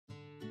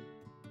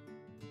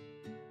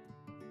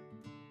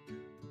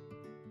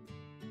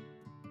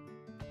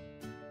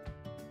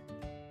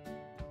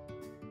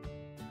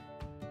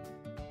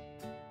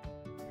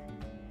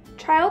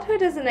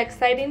Childhood is an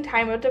exciting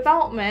time of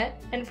development,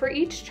 and for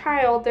each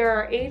child there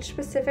are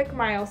age-specific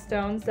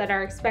milestones that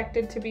are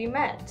expected to be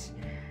met.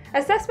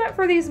 Assessment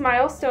for these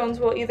milestones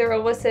will either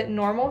elicit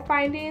normal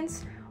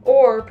findings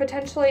or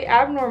potentially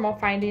abnormal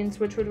findings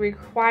which would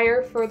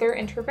require further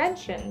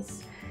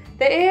interventions.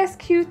 The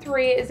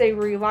ASQ-3 is a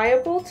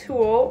reliable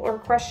tool or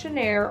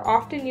questionnaire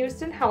often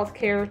used in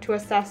healthcare to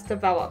assess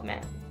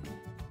development.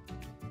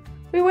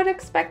 We would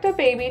expect a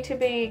baby to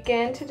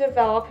begin to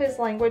develop his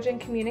language and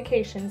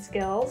communication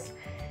skills,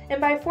 and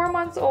by 4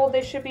 months old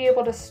they should be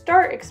able to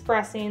start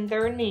expressing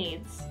their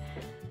needs.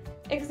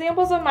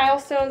 Examples of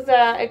milestones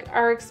that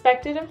are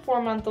expected in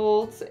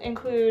 4-month-olds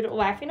include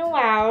laughing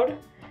aloud,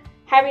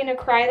 having a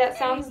cry that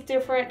sounds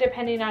different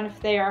depending on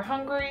if they are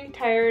hungry,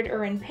 tired,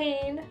 or in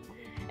pain,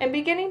 and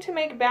beginning to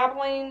make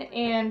babbling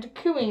and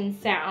cooing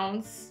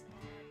sounds.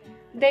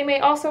 They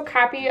may also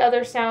copy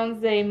other sounds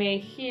they may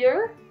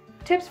hear.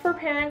 Tips for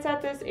parents at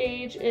this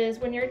age is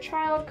when your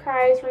child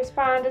cries,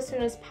 respond as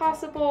soon as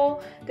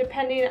possible,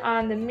 depending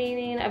on the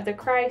meaning of the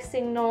cry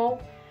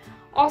signal.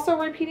 Also,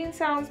 repeating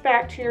sounds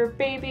back to your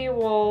baby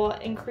will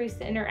increase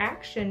the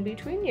interaction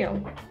between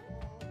you.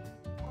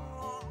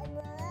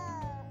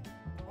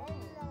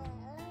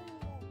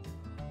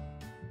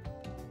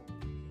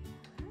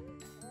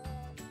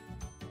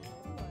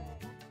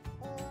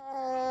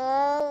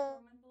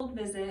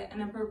 Visit,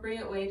 an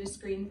appropriate way to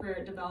screen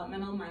for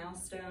developmental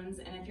milestones,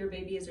 and if your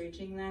baby is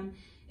reaching them,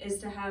 is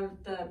to have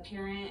the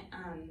parent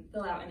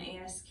fill out an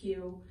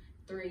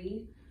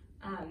ASQ-3,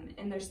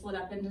 and they're split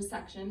up into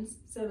sections.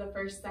 So the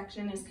first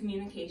section is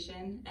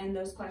communication, and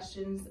those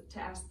questions to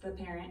ask the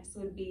parents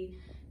would be,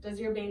 does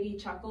your baby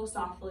chuckle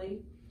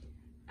softly?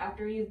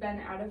 After you've been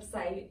out of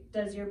sight,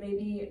 does your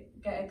baby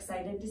get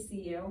excited to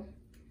see you?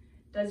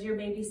 Does your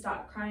baby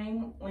stop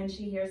crying when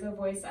she hears a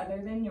voice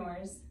other than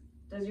yours?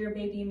 Does your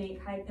baby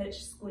make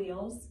high-pitched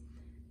squeals?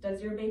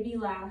 Does your baby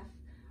laugh?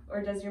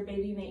 Or does your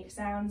baby make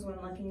sounds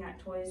when looking at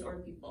toys or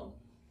people?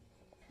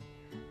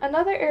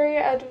 Another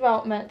area of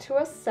development to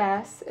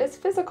assess is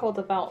physical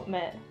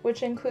development,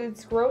 which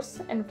includes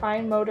gross and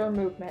fine motor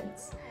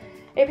movements.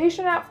 A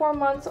patient at 4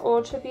 months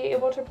old should be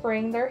able to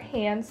bring their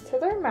hands to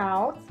their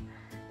mouth.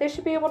 They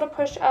should be able to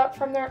push up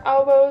from their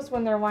elbows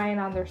when they're lying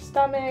on their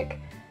stomach.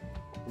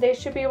 They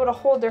should be able to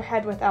hold their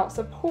head without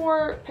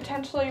support,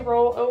 potentially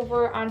roll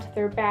over onto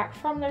their back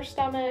from their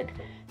stomach,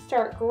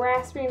 start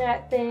grasping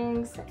at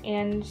things,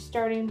 and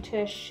starting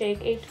to shake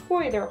a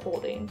toy they're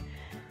holding.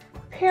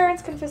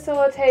 Parents can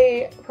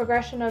facilitate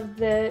progression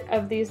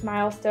of these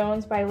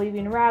milestones by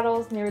leaving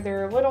rattles near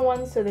their little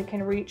ones so they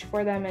can reach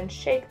for them and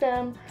shake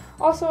them.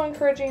 Also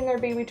encouraging their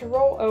baby to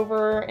roll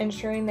over,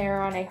 ensuring they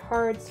are on a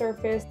hard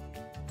surface.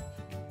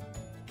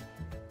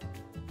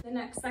 The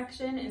next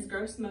section is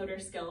gross motor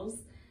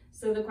skills.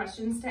 So the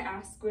questions to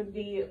ask would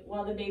be,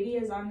 while the baby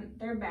is on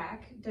their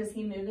back, does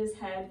he move his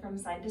head from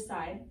side to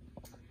side?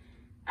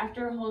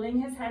 After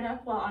holding his head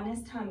up while on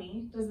his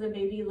tummy, does the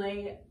baby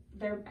lay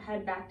their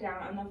head back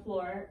down on the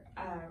floor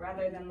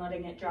rather than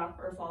letting it drop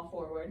or fall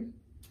forward?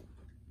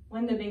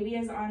 When the baby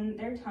is on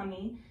their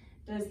tummy,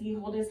 does he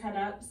hold his head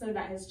up so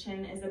that his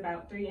chin is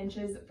about 3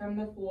 inches from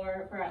the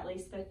floor for at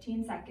least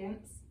 15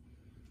 seconds?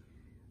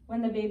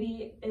 When the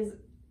baby is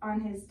on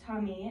his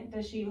tummy,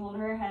 does she hold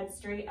her head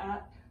straight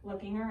up,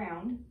 looking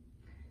around?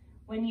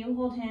 When you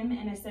hold him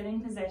in a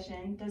sitting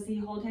position, does he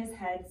hold his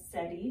head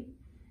steady?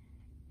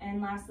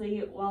 And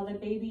lastly, while the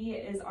baby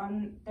is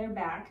on their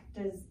back,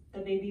 does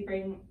the baby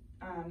bring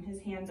his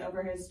hands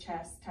over his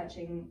chest,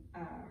 touching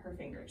her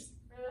fingers?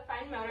 For the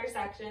fine motor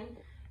section,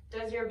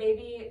 does your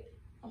baby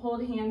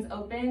hold hands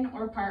open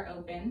or part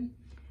open?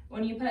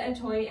 When you put a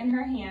toy in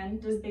her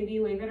hand, does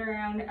baby wave it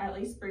around at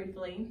least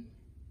briefly?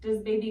 Does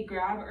baby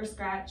grab or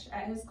scratch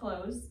at his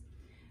clothes?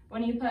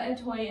 When you put a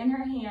toy in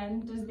her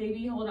hand, does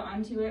baby hold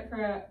onto it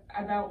for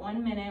about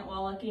 1 minute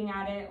while looking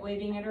at it,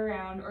 waving it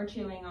around, or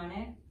chewing on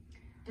it?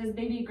 Does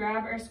baby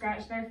grab or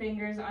scratch their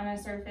fingers on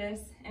a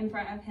surface in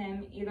front of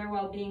him, either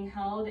while being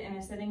held in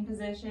a sitting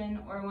position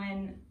or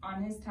when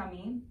on his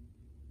tummy?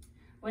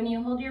 When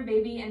you hold your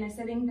baby in a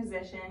sitting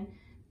position,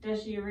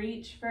 does she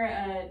reach for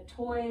a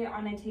toy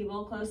on a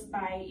table close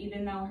by,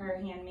 even though her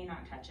hand may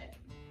not touch it?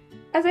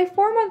 As a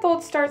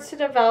 4-month-old starts to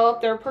develop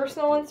their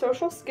personal and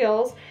social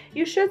skills,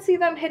 you should see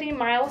them hitting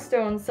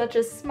milestones such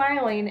as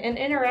smiling and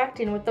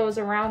interacting with those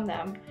around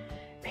them.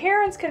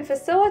 Parents can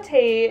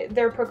facilitate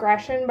their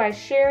progression by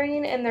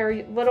sharing in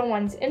their little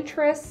one's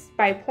interests,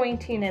 by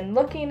pointing and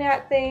looking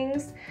at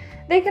things.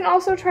 They can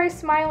also try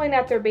smiling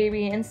at their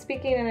baby and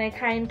speaking in a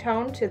kind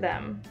tone to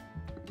them.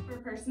 For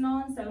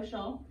personal and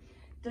social,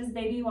 does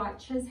baby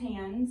watch his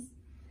hands?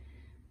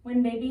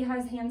 When baby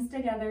has hands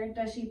together,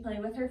 does she play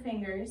with her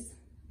fingers?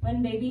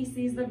 When baby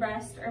sees the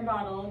breast or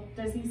bottle,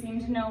 does he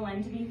seem to know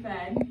when to be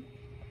fed?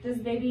 Does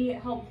baby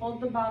help hold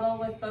the bottle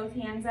with both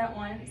hands at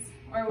once?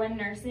 Or when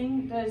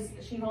nursing, does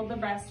she hold the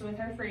breast with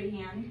her free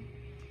hand?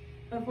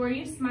 Before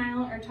you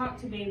smile or talk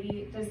to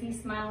baby, does he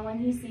smile when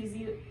he sees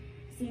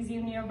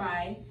you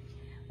nearby?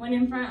 When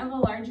in front of a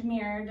large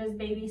mirror, does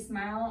baby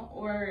smile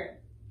or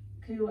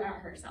coo at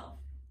herself?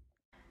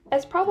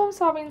 As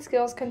problem-solving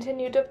skills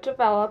continue to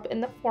develop in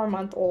the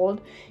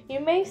 4-month-old, you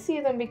may see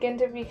them begin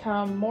to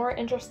become more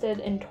interested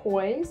in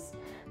toys,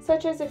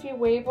 such as if you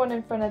wave one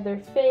in front of their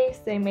face,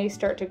 they may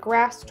start to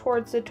grasp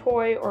towards the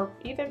toy or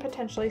even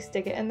potentially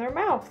stick it in their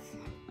mouth.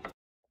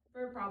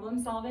 For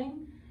problem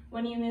solving,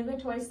 when you move a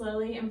toy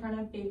slowly in front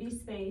of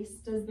baby's face,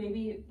 does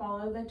baby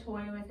follow the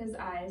toy with his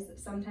eyes,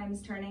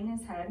 sometimes turning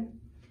his head?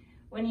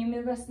 When you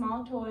move a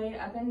small toy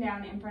up and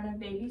down in front of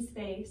baby's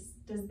face,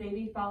 does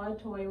baby follow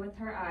toy with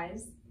her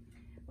eyes?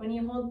 When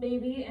you hold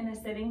baby in a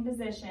sitting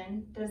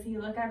position, does he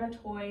look at a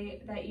toy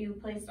that you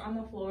placed on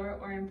the floor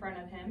or in front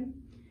of him?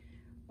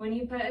 When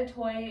you put a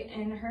toy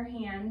in her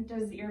hand,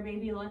 does your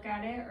baby look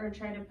at it or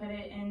try to put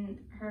it in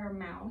her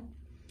mouth?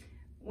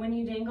 When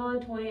you dangle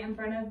a toy in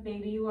front of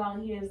baby while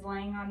he is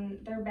lying on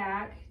their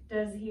back,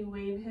 does he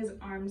wave his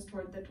arms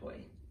toward the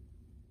toy?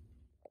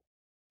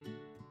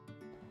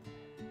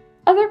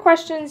 Other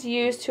questions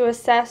used to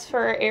assess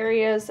for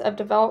areas of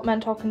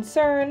developmental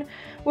concern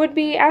would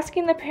be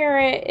asking the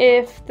parent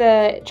if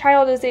the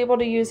child is able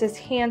to use his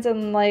hands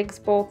and legs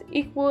both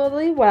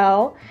equally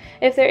well,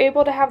 if they're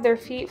able to have their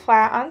feet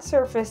flat on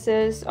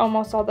surfaces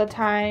almost all the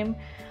time,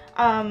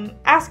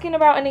 asking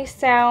about any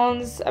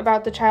sounds,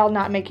 about the child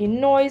not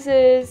making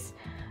noises,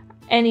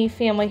 any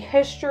family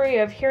history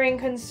of hearing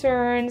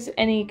concerns,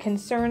 any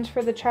concerns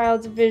for the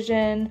child's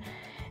vision,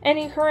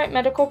 any current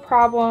medical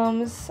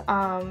problems,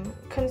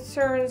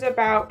 concerns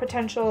about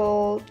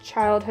potential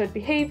childhood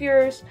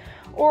behaviors,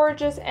 or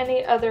just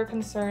any other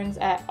concerns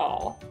at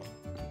all.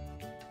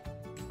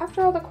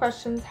 After all the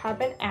questions have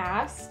been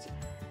asked,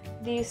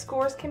 the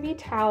scores can be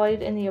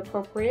tallied in the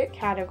appropriate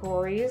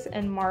categories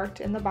and marked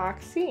in the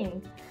box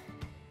seen.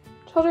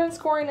 Children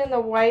scoring in the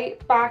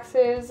white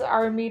boxes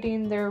are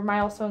meeting their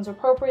milestones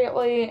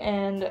appropriately,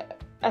 and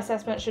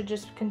assessment should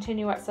just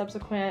continue at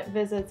subsequent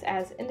visits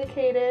as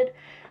indicated.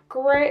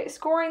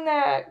 Scoring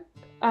that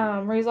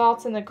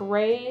results in the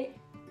gray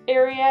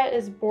area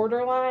is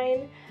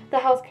borderline. The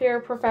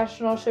healthcare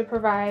professional should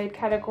provide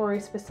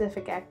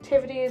category-specific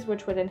activities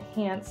which would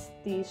enhance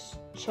these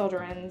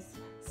children's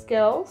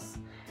skills.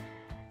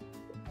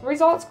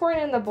 Result scoring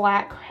in the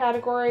black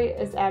category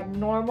is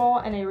abnormal,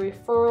 and a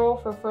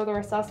referral for further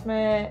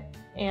assessment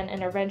and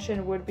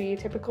intervention would be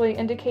typically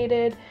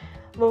indicated.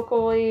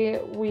 Locally,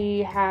 we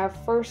have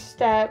first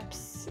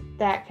steps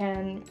that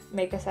can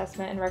make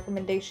assessment and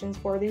recommendations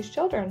for these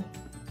children.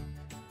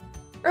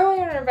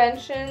 Early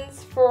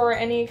interventions for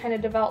any kind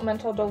of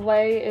developmental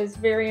delay is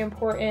very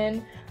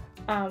important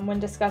when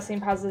discussing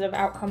positive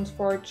outcomes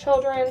for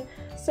children.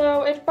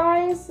 So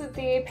advise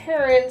the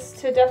parents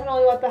to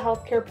definitely let the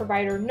healthcare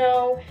provider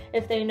know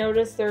if they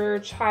notice their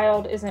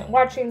child isn't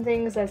watching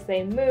things as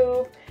they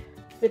move,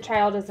 the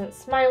child isn't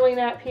smiling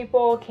at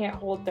people, can't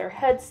hold their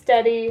head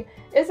steady,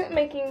 isn't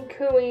making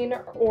cooing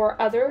or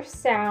other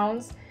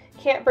sounds,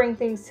 can't bring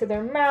things to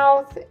their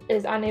mouth,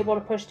 is unable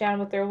to push down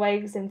with their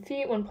legs and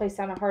feet when placed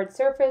on a hard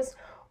surface,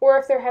 or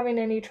if they're having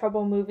any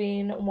trouble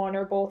moving one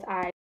or both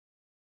eyes.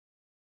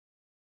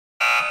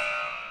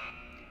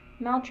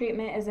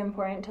 Maltreatment is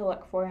important to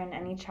look for in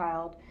any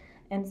child,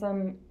 and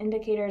some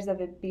indicators of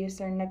abuse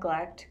or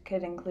neglect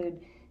could include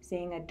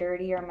seeing a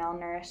dirty or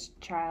malnourished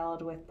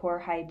child with poor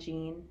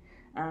hygiene,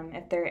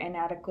 if they're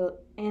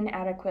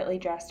inadequately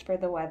dressed for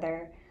the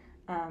weather,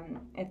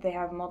 if they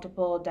have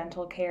multiple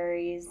dental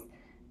caries,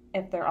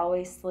 if they're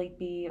always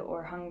sleepy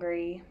or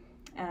hungry,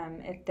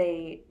 if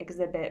they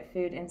exhibit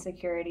food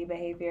insecurity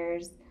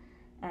behaviors,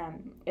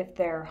 if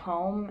their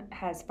home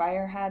has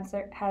fire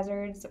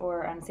hazards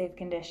or unsafe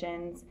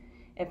conditions,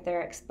 if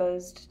they're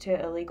exposed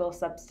to illegal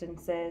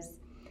substances,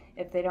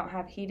 if they don't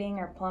have heating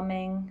or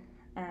plumbing,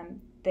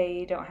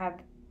 they don't have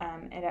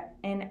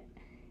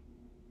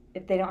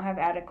if they don't have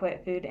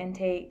adequate food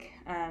intake,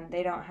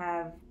 they don't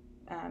have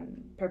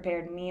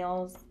prepared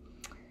meals,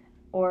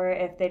 or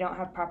if they don't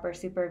have proper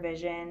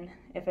supervision,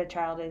 if a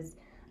child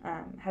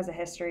has a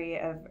history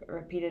of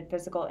repeated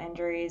physical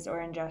injuries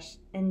or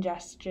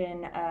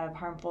ingestion of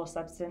harmful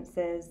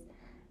substances,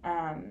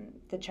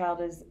 the child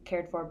is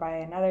cared for by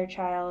another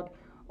child,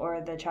 or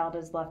the child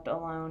is left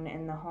alone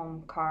in the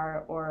home,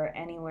 car, or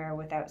anywhere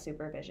without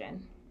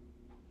supervision.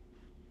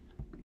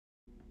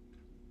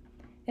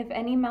 If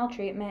any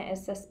maltreatment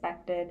is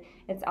suspected,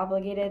 it's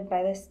obligated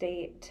by the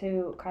state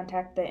to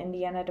contact the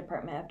Indiana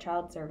Department of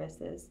Child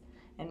Services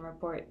and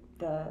report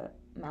the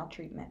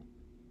maltreatment.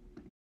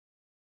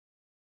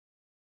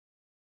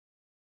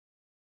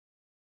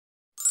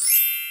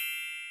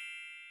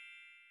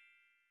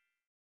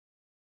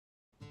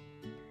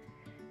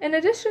 In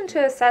addition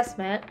to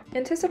assessment,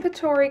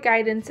 anticipatory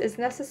guidance is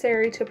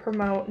necessary to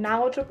promote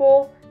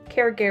knowledgeable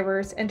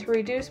caregivers and to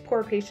reduce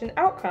poor patient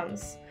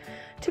outcomes.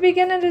 To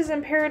begin, it is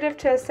imperative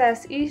to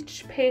assess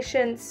each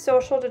patient's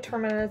social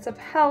determinants of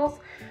health,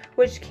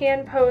 which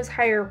can pose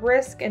higher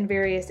risk in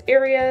various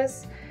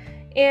areas,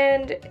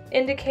 and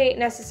indicate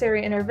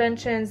necessary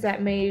interventions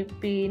that may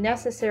be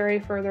necessary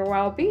for their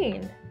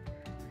well-being.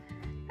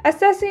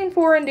 Assessing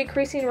for and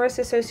decreasing risks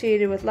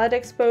associated with lead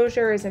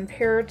exposure is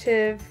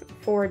imperative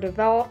for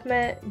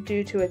development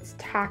due to its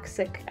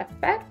toxic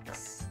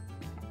effects.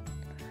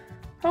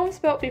 Homes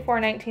built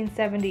before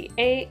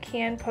 1978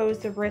 can pose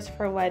the risk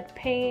for lead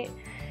paint,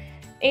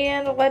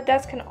 and lead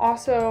dust can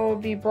also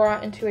be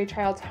brought into a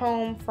child's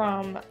home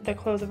from the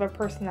clothes of a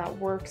person that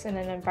works in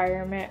an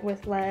environment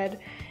with lead.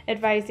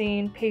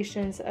 Advising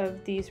patients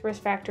of these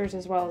risk factors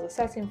as well as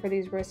assessing for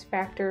these risk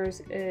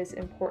factors is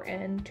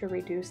important to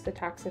reduce the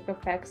toxic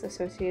effects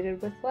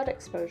associated with lead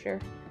exposure.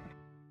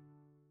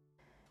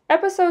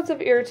 Episodes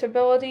of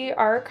irritability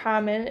are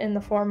common in the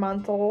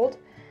 4-month-old.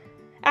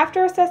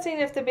 After assessing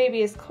if the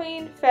baby is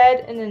clean,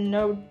 fed, and in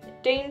no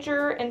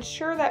danger,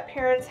 ensure that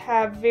parents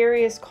have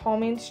various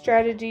calming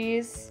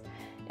strategies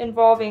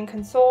involving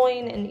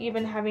consoling and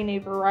even having a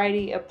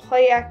variety of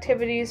play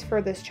activities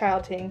for this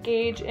child to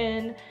engage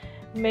in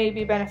may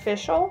be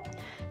beneficial.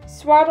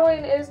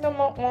 Swaddling is no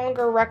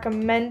longer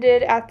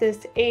recommended at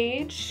this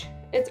age.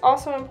 It's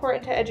also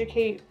important to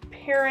educate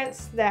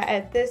parents that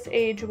at this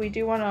age we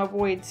do want to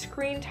avoid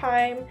screen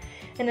time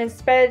and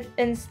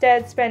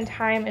instead spend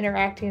time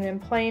interacting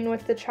and playing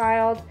with the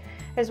child,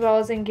 as well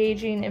as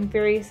engaging in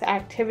various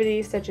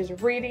activities such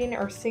as reading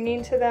or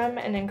singing to them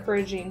and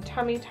encouraging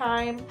tummy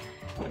time.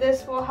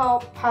 This will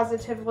help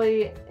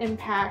positively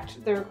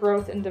impact their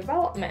growth and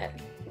development.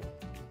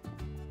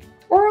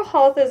 Oral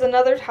health is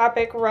another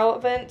topic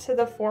relevant to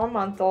the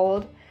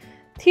 4-month-old.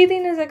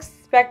 Teething is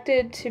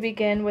expected to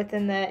begin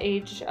within the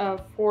age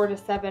of 4 to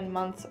 7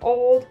 months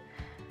old.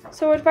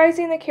 So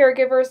advising the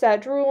caregivers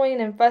that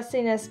drooling and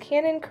fussiness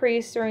can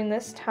increase during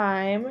this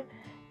time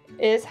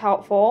is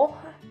helpful.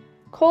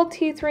 Cold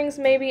teeth rings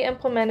may be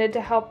implemented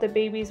to help the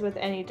babies with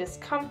any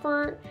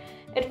discomfort.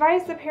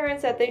 Advise the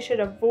parents that they should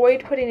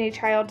avoid putting a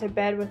child to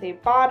bed with a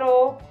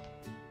bottle.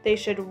 They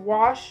should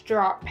wash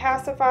drop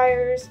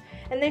pacifiers,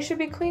 and they should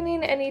be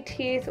cleaning any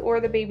teeth or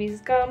the baby's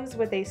gums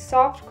with a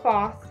soft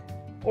cloth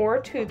or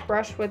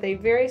toothbrush with a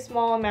very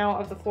small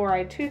amount of the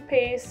fluoride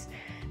toothpaste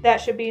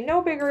that should be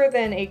no bigger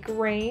than a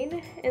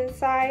grain in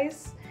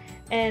size.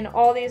 And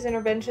all these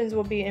interventions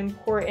will be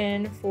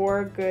important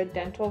for good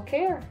dental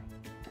care.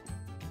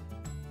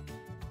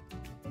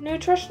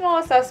 Nutritional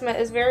assessment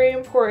is very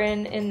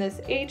important in this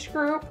age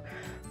group.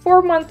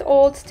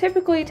 4-month-olds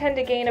typically tend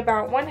to gain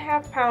about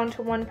 1/2 pound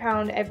to 1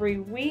 pound every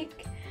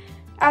week.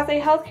 As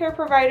a healthcare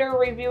provider,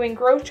 reviewing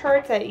growth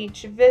charts at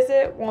each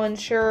visit will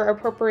ensure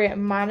appropriate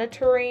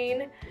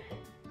monitoring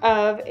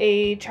of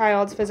a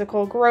child's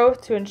physical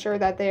growth to ensure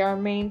that they are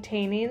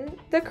maintaining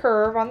the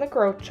curve on the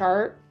growth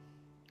chart.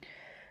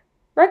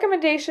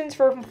 Recommendations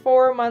for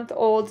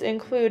 4-month-olds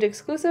include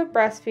exclusive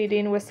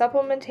breastfeeding with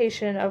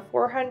supplementation of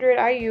 400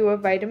 IU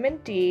of vitamin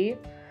D.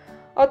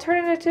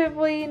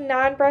 Alternatively,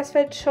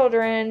 non-breastfed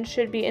children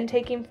should be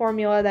intaking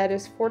formula that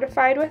is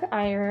fortified with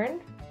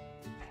iron.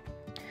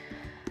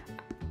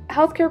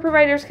 Healthcare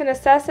providers can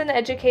assess and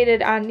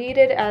educate on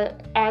needed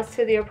as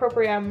to the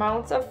appropriate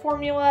amounts of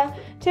formula.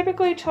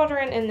 Typically,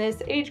 children in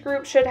this age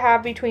group should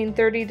have between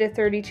 30 to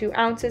 32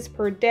 ounces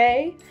per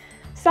day.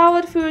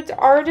 Solid foods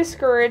are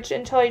discouraged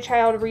until a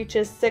child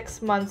reaches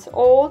 6 months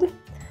old.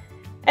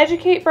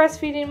 Educate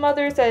breastfeeding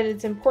mothers that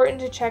it's important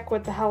to check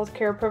with the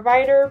healthcare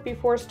provider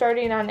before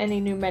starting on any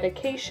new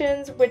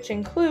medications, which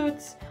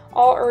includes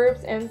all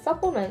herbs and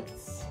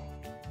supplements.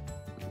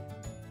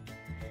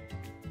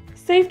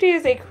 Safety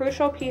is a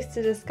crucial piece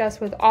to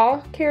discuss with all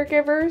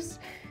caregivers.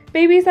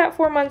 Babies at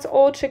 4 months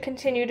old should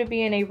continue to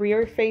be in a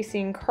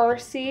rear-facing car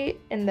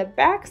seat in the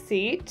back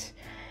seat.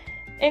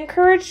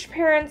 Encourage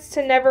parents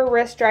to never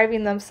risk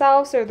driving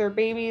themselves or their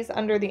babies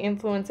under the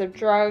influence of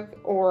drug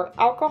or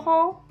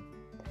alcohol.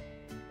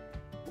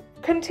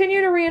 Continue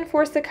to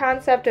reinforce the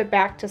concept of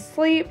back to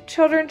sleep.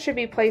 Children should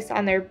be placed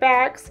on their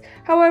backs.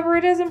 However,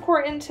 it is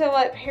important to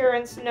let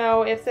parents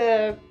know if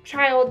the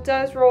child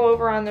does roll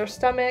over on their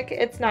stomach,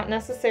 it's not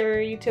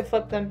necessary to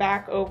flip them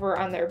back over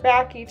on their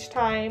back each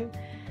time.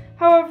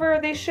 However,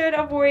 they should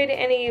avoid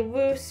any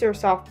loose or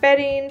soft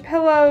bedding,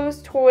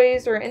 pillows,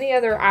 toys, or any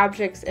other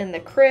objects in the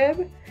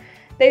crib.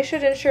 They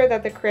should ensure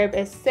that the crib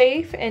is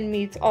safe and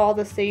meets all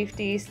the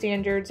safety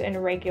standards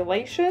and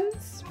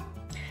regulations.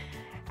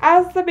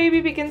 As the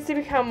baby begins to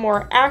become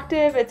more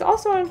active, it's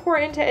also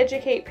important to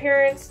educate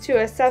parents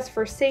to assess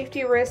for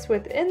safety risks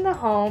within the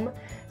home.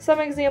 Some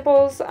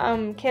examples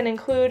can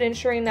include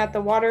ensuring that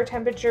the water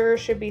temperature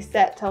should be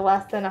set to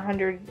less than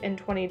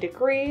 120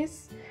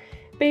 degrees.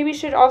 Babies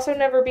should also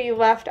never be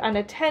left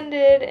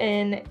unattended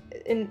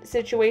in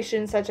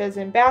situations such as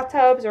in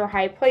bathtubs or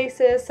high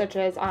places, such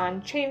as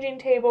on changing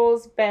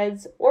tables,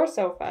 beds, or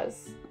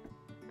sofas.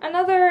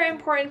 Another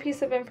important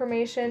piece of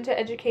information to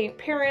educate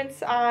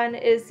parents on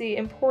is the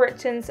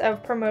importance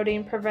of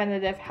promoting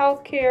preventative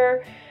health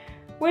care,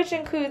 which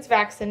includes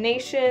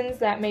vaccinations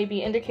that may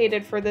be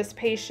indicated for this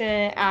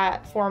patient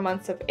at 4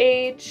 months of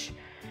age.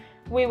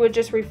 We would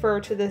just refer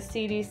to the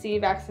CDC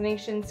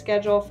vaccination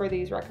schedule for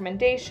these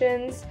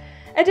recommendations.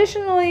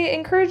 Additionally,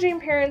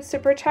 encouraging parents to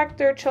protect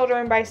their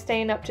children by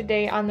staying up to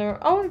date on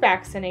their own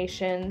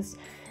vaccinations.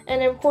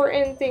 An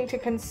important thing to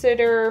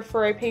consider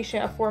for a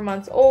patient of 4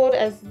 months old,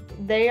 as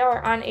they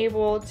are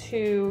unable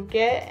to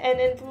get an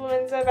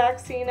influenza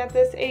vaccine at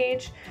this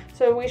age.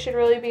 So we should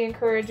really be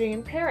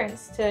encouraging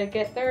parents to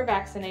get their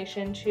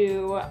vaccination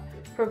to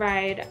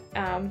provide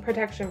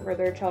protection for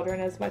their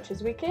children as much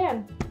as we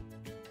can.